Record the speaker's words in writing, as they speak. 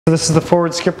This is the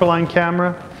forward skipper line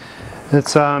camera.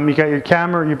 It's you got your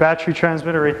camera, your battery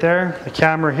transmitter right there, the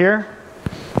camera here,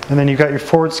 and then you've got your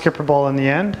forward skipper ball in the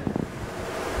end.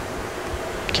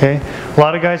 Okay, a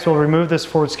lot of guys will remove this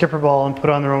forward skipper ball and put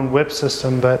on their own whip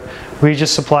system, but we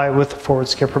just supply it with the forward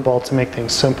skipper ball to make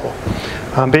things simple.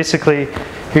 Basically,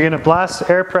 you're going to blast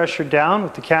air pressure down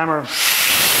with the camera.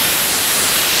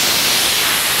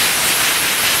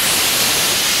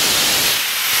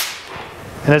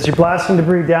 And as you're blasting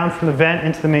debris down from the vent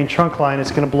into the main trunk line, it's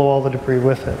going to blow all the debris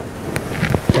with it.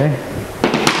 Okay?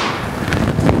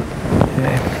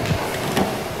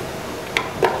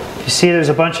 You see there's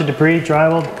a bunch of debris,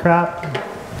 drywall crap,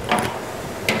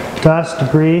 dust,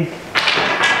 debris.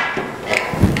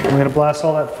 I'm going to blast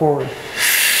all that forward.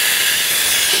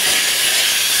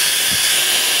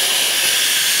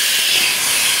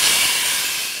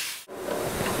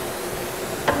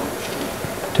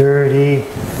 Dirty.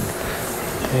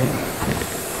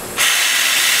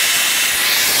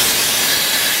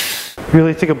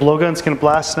 Really think a blowgun's going to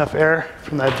blast enough air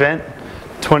from that vent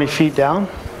 20 feet down?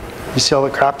 You see all the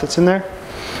crap that's in there?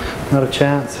 Not a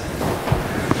chance.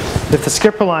 If the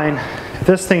skipper line, if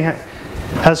this thing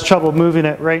has trouble moving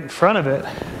it right in front of it,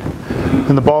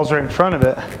 and the ball's right in front of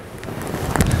it,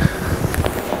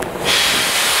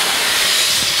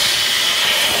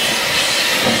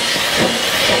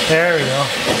 there we go.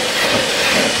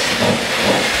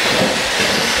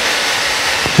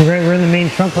 We're in the main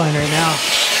trunk line right now.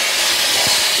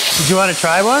 Did you want to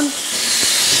try one? To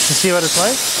see what it's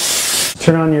like?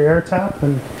 Turn on your air tap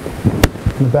and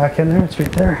in the back end there, it's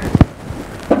right there.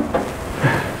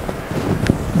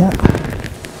 Yeah.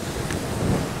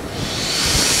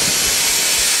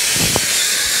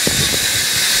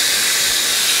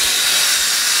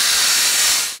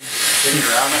 Spinning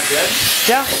around like that?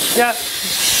 Yeah, yeah.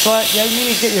 But yeah, you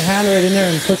need to get your hand right in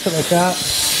there and push it like that.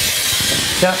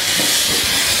 Yeah.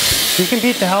 You can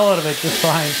beat the hell out of it just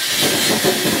fine.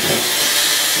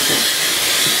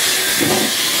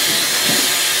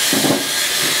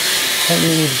 And you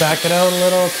need to back it out a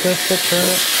little, twist it, turn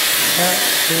it, yeah,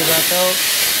 bring it back out.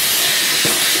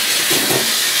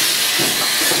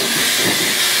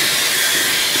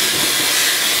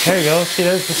 There you go. See,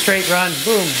 there's the straight run.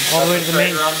 Boom, all the way to the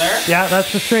main. Run there? Yeah,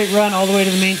 that's the straight run all the way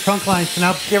to the main trunk line. So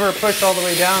now give her a push all the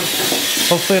way down.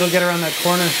 Hopefully it'll get around that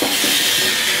corner.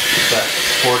 That's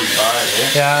 45,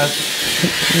 eh? Yeah,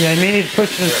 yeah, you may need to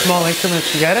push it in small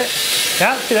increments to get it.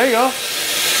 Yeah, see, there you go.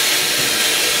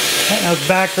 Okay, now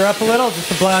back her up a little just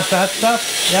to blast that stuff.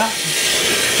 Yeah,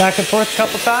 back and forth a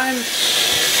couple times.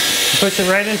 Push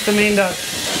it right into the main duct.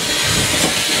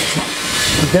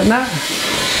 You getting that?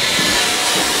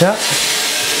 Yeah.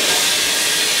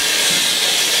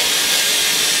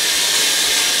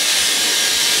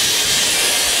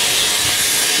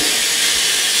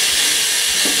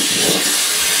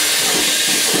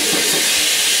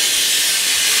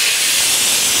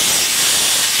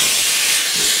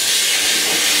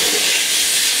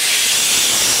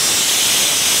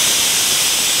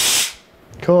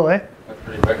 Cool, eh? That's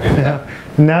pretty wicked. Yeah.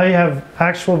 Now you have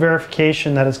actual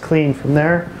verification that it's clean from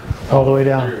there all the way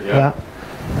down. True, yeah.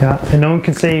 Yeah. And no one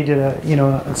can say you did a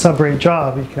a sub-rate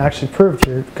job. You can actually prove to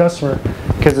your customer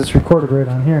because it's recorded right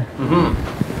on here.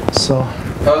 Mm-hmm. So.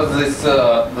 How is this?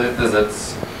 Does it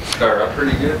scar up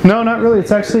pretty good? No, not really.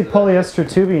 It's actually polyester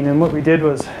tubing, and what we did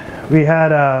was we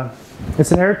had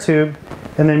it's an air tube,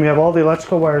 and then we have all the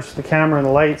electrical wires for the camera and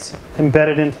the lights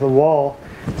embedded into the wall,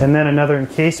 and then another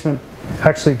encasement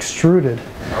actually extruded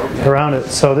around it.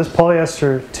 So this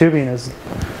polyester tubing is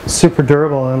super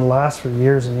durable and it'll last for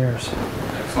years and years.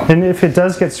 Excellent. And if it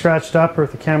does get scratched up or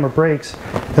if the camera breaks,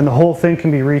 then the whole thing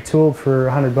can be retooled for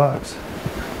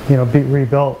 $100. Be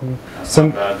rebuilt. And That's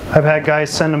not bad. I've had guys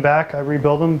send them back. I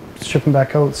rebuild them, ship them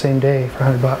back out same day for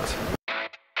 $100.